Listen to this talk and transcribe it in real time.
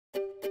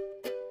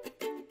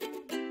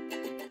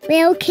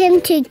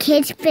Welcome to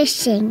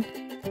Kidsfishing.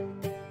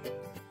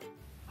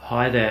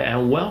 Hi there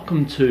and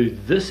welcome to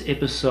this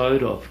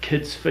episode of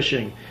Kids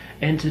Fishing,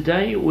 and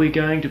today we're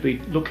going to be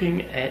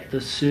looking at the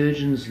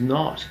surgeon's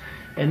knot.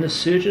 And the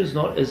surgeon's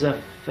knot is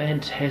a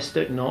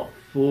fantastic knot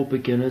for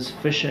beginners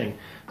fishing.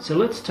 So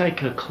let's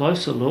take a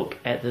closer look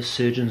at the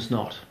surgeon's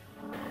knot.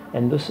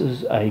 And this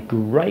is a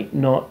great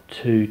knot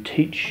to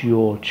teach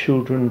your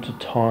children to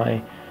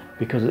tie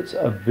because it's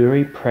a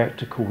very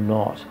practical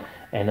knot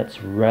and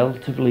it's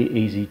relatively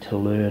easy to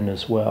learn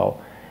as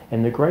well.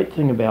 And the great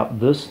thing about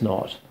this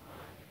knot,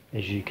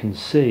 as you can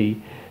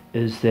see,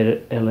 is that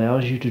it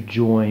allows you to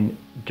join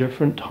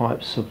different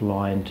types of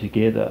line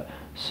together.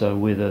 So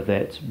whether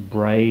that's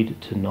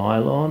braid to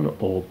nylon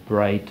or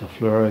braid to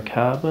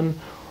fluorocarbon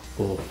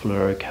or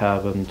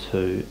fluorocarbon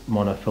to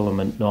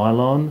monofilament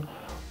nylon,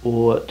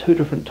 or two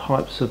different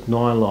types of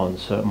nylon.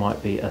 So it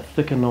might be a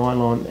thicker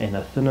nylon and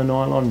a thinner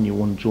nylon and you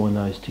want to join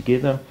those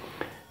together.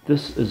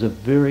 This is a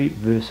very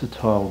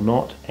versatile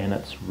knot and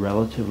it's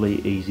relatively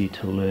easy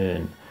to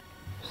learn.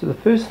 So the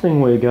first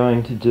thing we're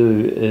going to do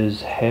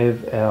is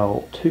have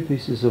our two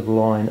pieces of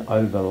line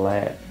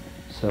overlap.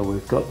 So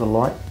we've got the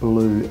light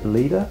blue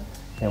leader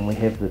and we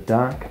have the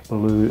dark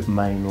blue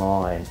main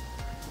line.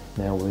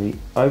 Now we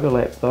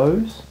overlap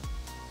those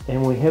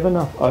and we have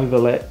enough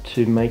overlap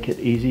to make it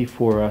easy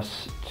for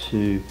us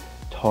to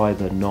tie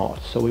the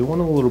knot. So we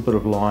want a little bit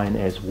of line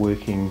as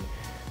working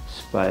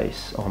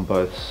space on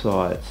both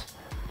sides.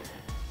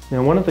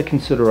 Now one of the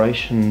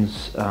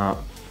considerations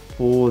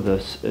for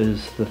this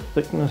is the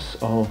thickness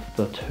of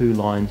the two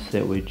lines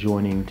that we're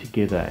joining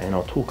together, and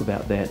I'll talk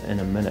about that in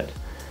a minute.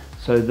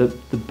 So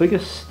the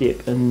biggest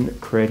step in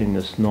creating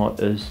this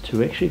knot is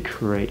to actually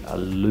create a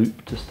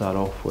loop to start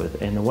off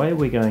with, and the way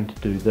we're going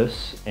to do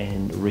this,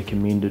 and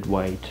recommended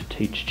way to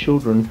teach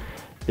children,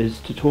 is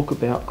to talk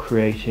about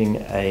creating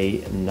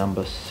a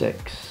number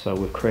 6. So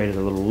we've created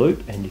a little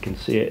loop and you can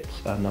see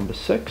it's number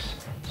 6,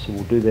 so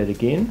we'll do that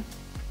again.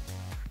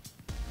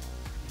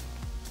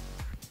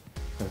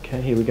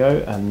 Okay, here we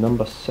go,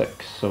 number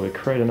 6. So we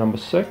create a number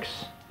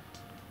 6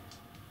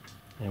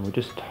 and we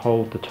just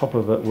hold the top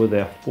of it with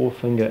our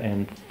forefinger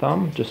and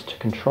thumb just to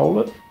control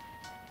it.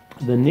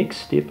 The next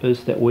step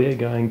is that we're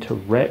going to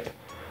wrap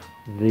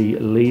the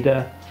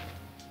leader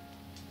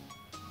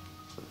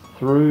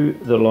through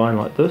the line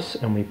like this,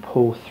 and we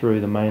pull through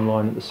the main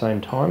line at the same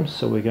time.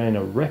 So we're going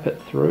to wrap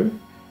it through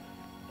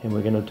and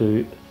we're going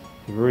to do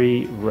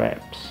 3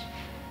 wraps.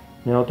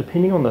 Now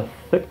depending on the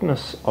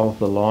thickness of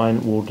the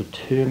line will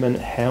determine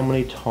how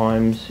many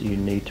times you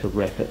need to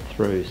wrap it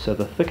through. So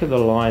the thicker the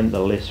line,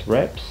 the less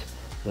wraps,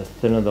 the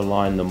thinner the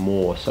line, the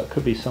more. So it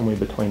could be somewhere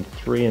between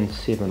 3 and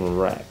 7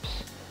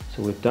 wraps.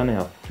 So we've done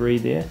our 3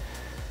 there.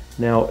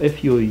 Now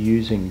if you're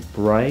using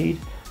braid,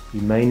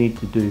 you may need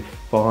to do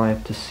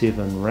 5 to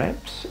 7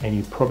 wraps, and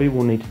you probably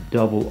will need to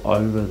double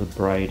over the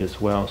braid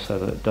as well so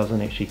that it doesn't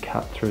actually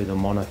cut through the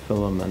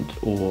monofilament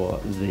or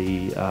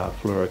the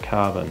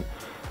fluorocarbon.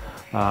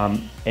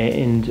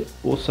 And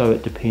also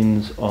it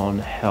depends on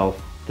how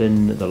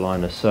thin the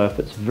line is. So if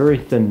it's very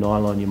thin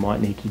nylon, you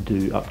might need to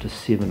do up to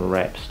 7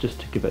 wraps just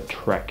to give it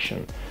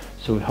traction.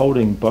 So we're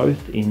holding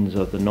both ends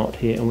of the knot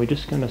here and we're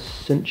just going to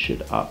cinch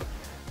it up.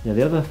 Now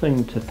the other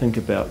thing to think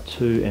about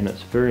too, and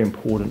it's very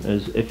important,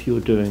 is if you're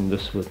doing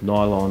this with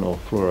nylon or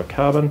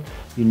fluorocarbon,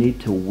 you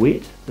need to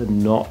wet the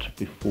knot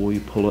before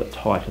you pull it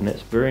tight, and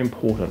that's very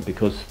important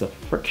because the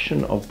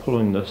friction of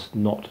pulling this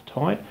knot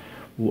tight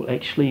will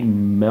actually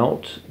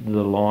melt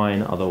the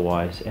line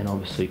otherwise and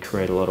obviously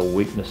create a lot of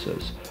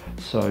weaknesses.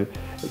 So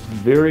it's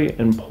very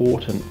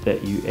important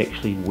that you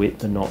actually wet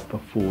the knot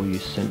before you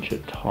cinch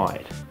it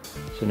tight.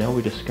 So now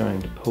we're just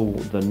going to pull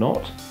the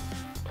knot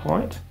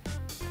tight.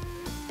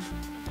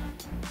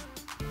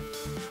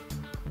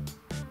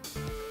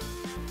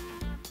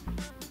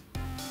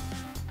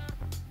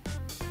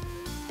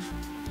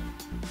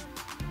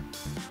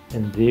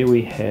 And there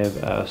we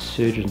have our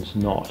surgeon's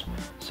knot.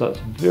 So it's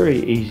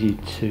very easy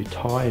to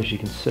tie, as you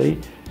can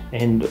see,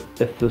 and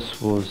if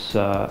this was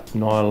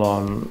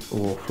nylon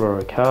or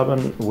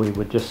fluorocarbon, we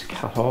would just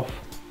cut off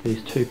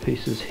these 2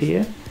 pieces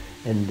here,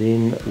 and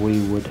then we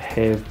would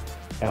have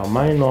our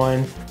main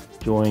line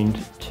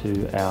joined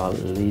to our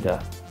leader,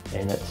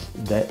 and it's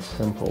that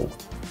simple.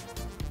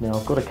 Now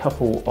I've got a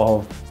couple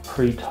of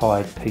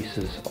pre-tied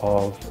pieces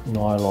of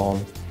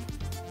nylon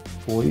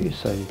for you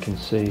so you can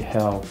see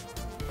how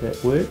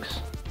that works.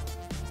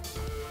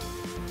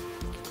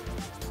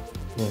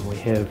 And we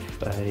have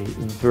a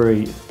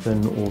very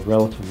thin or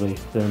relatively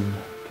thin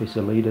piece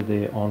of leader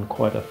there on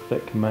quite a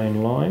thick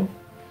main line.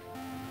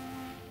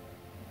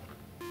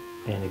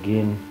 And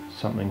again,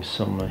 something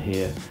similar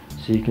here.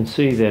 So you can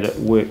see that it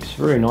works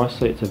very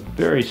nicely. It's a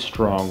very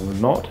strong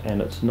knot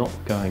and it's not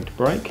going to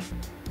break.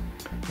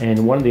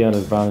 And one of the other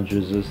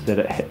advantages is that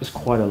it has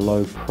quite a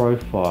low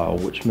profile,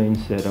 which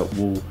means that it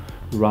will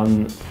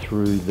run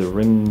through the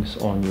rings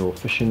on your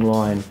fishing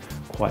line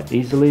quite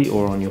easily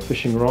or on your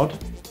fishing rod.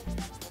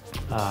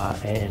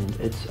 And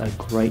it's a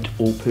great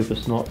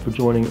all-purpose knot for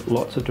joining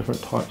lots of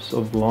different types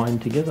of line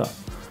together.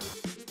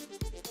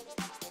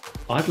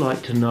 I'd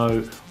like to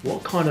know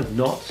what kind of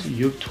knots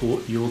you've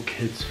taught your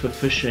kids for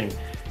fishing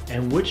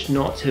and which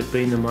knots have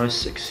been the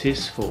most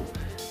successful.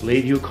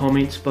 Leave your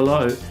comments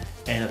below,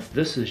 and if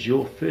this is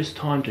your first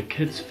time to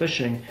kids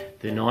fishing,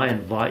 then I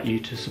invite you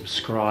to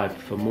subscribe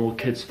for more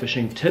kids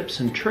fishing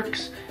tips and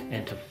tricks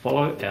and to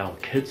follow our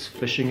kids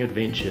fishing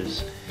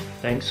adventures.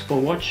 Thanks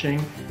for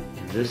watching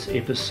this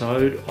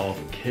episode of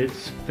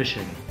Kids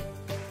Fishing.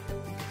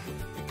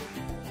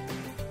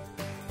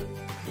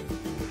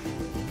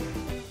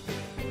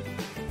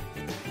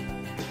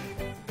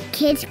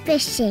 Kids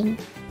Fishing.